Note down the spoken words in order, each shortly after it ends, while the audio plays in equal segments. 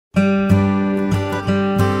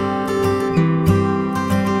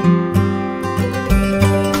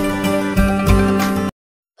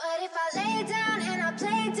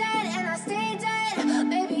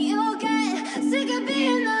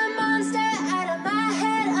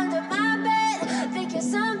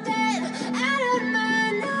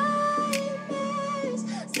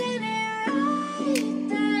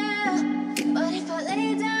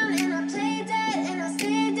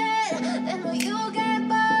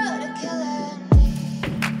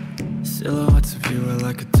Silhouettes of you are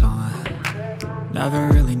like a taunt. Never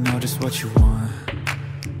really know just what you want.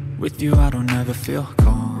 With you I don't ever feel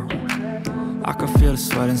calm. I can feel the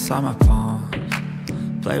sweat inside my palms.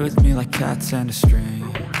 Play with me like cats and a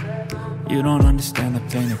string. You don't understand the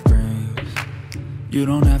pain it brings. You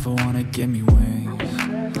don't ever wanna give me wings.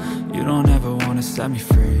 You don't ever wanna set me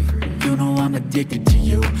free. You know I'm addicted to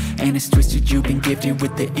you, and it's twisted, you've been gifted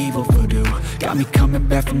with the evil voodoo. Got me coming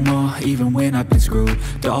back for more, even when I've been screwed.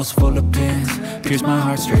 Dolls full of pins, pierce my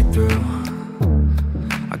heart straight through.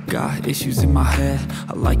 I got issues in my head,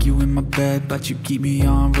 I like you in my bed, but you keep me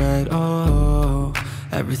on red. Oh,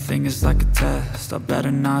 everything is like a test, I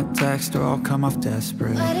better not text or I'll come off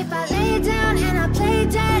desperate. But if I lay down and I play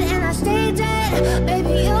dead and I stay dead,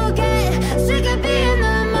 baby you'll get sick of being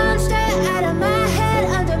the monster out of my head,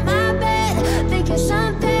 under my bed, thinking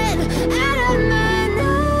something out of my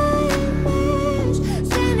nightmares,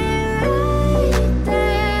 standing right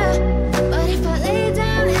there. But if I lay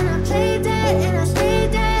down and I play dead and I stay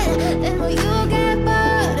dead, then will you get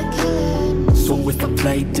bored of killing me? So if I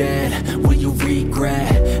play dead, will you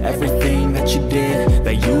regret everything that you did,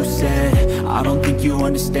 that you said? I don't think you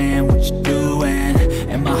understand what you're doing,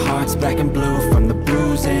 and my heart's black and blue from the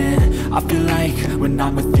bruising. I feel like when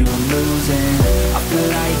I'm with you I'm losing. I feel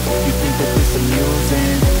like you think that this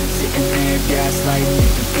amusing, sitting there gaslighting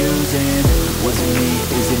and confusing. Was it me,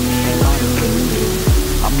 is it me, am I deluded?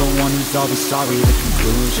 I'm the one who's always sorry, the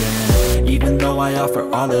conclusion. Even though I offer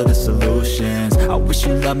all of the solutions, I wish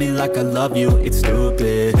you loved me like I love you, it's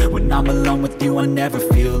stupid. When I'm alone with you I never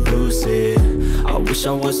feel lucid. I wish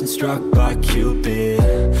I wasn't struck by Cupid.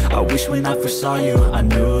 I wish when I first saw you I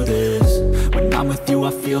knew this. When I'm with you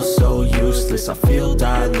I feel so useless, I feel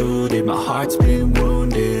diluted, my heart's been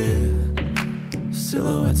wounded.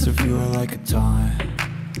 Silhouettes of you are like a taunt.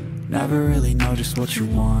 Never really know just what you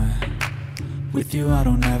want. With you I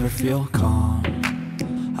don't ever feel calm.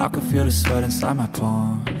 I can feel the sweat inside my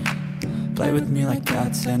palms. Play with me like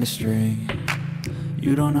cats and a string.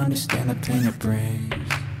 You don't understand the pain it brings.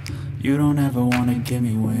 You don't ever wanna give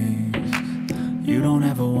me wings. You don't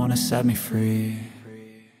ever wanna set me free.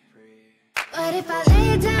 But if I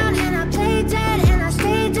lay down and I play dead and I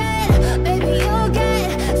stay dead, baby you'll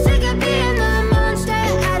get sick of being the monster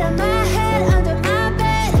out of my head, under my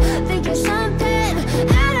bed, thinking something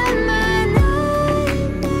out of my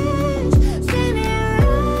nightmares, standing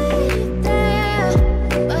right there.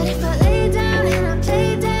 But if I lay down and I play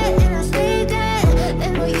dead and I stay dead,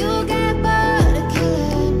 then will you get bored of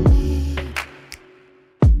killing me?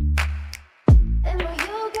 Then will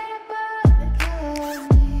you get bored of killing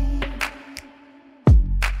me?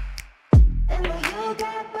 And will you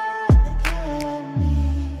get bored of killing me?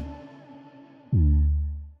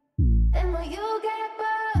 And will you get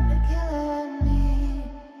bored of killing me?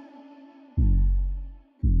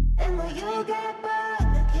 And will you get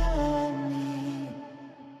bored of killing me?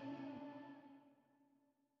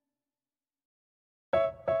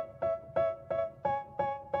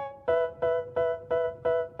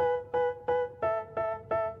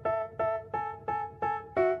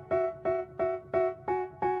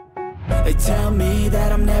 They tell me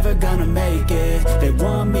that I'm never gonna make it. They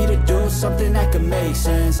want me to do something that could make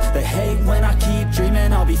sense. They hate when I keep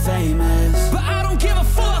dreaming I'll be famous, but I don't give a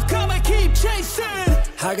fuck, I'ma keep chasing.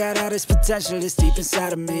 I got all this potential that's deep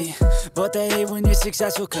inside of me, but they hate when you're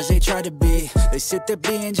successful cause they try to be. They sit there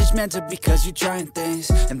being judgmental because you're trying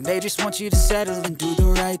things, and they just want you to settle and do the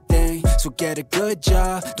right thing. So get a good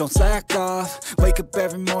job, don't slack off. Wake up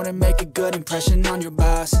every morning, make a good impression on your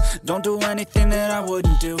boss. Don't do anything that I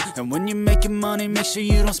wouldn't do, and when you're making money, make sure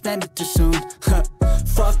you don't spend it too soon.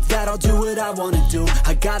 Fuck that, I'll do what I wanna do.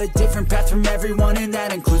 I got a different path from everyone and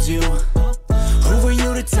that includes you. Who are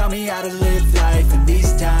you to tell me how to live life? And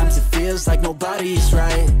these times it feels like nobody's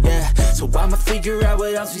right, yeah. So I'ma figure out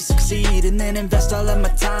what else we succeed, and then invest all of my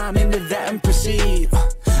time into that and proceed.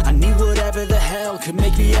 I need whatever the hell could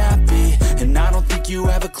make me happy, and I don't think you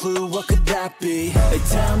have a clue what could that be. They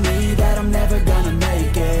tell me that I'm never gonna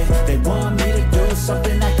make it. They want me to do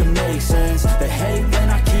something that could make sense. They hate when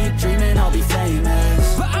I keep dreaming I'll be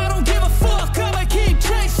famous, but I don't give a fuck, I'ma keep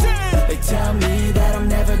chasing. They tell me that I'm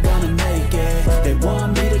never gonna make it. They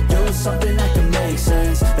want me to do something that could make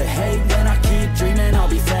sense. They hate when I keep dreaming I'll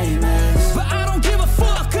be famous, but I don't give a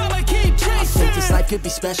fuck, I'ma keep chasing. I think this life could be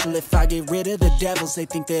special if I get rid of the devils. They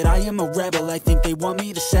think that I am a rebel, I think they want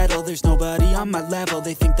me to settle. There's nobody on my level.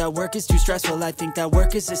 They think that work is too stressful, I think that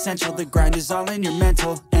work is essential. The grind is all in your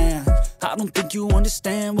mental, and I don't think you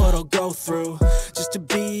understand what I'll go through just to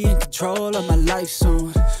be in control of my life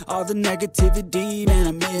soon. All the negativity, man,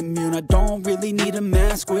 I'm immune. I don't really need a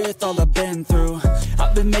mask with all I've been through. I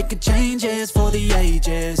I've been making changes for the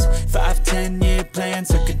ages. 5, 10-year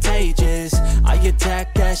plans are contagious. I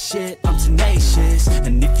attack that shit, I'm tenacious.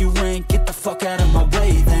 And if you ain't, get the fuck out of my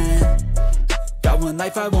way then. Got one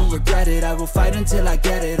life, I won't regret it. I will fight until I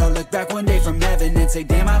get it. I'll look back one day from heaven and say,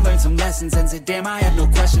 damn, I learned some lessons. And say, damn, I had no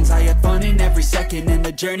questions. I had fun in every second, and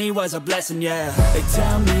the journey was a blessing, yeah. They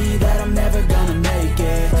tell me that I'm never gonna make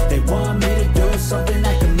it. They want me to do something that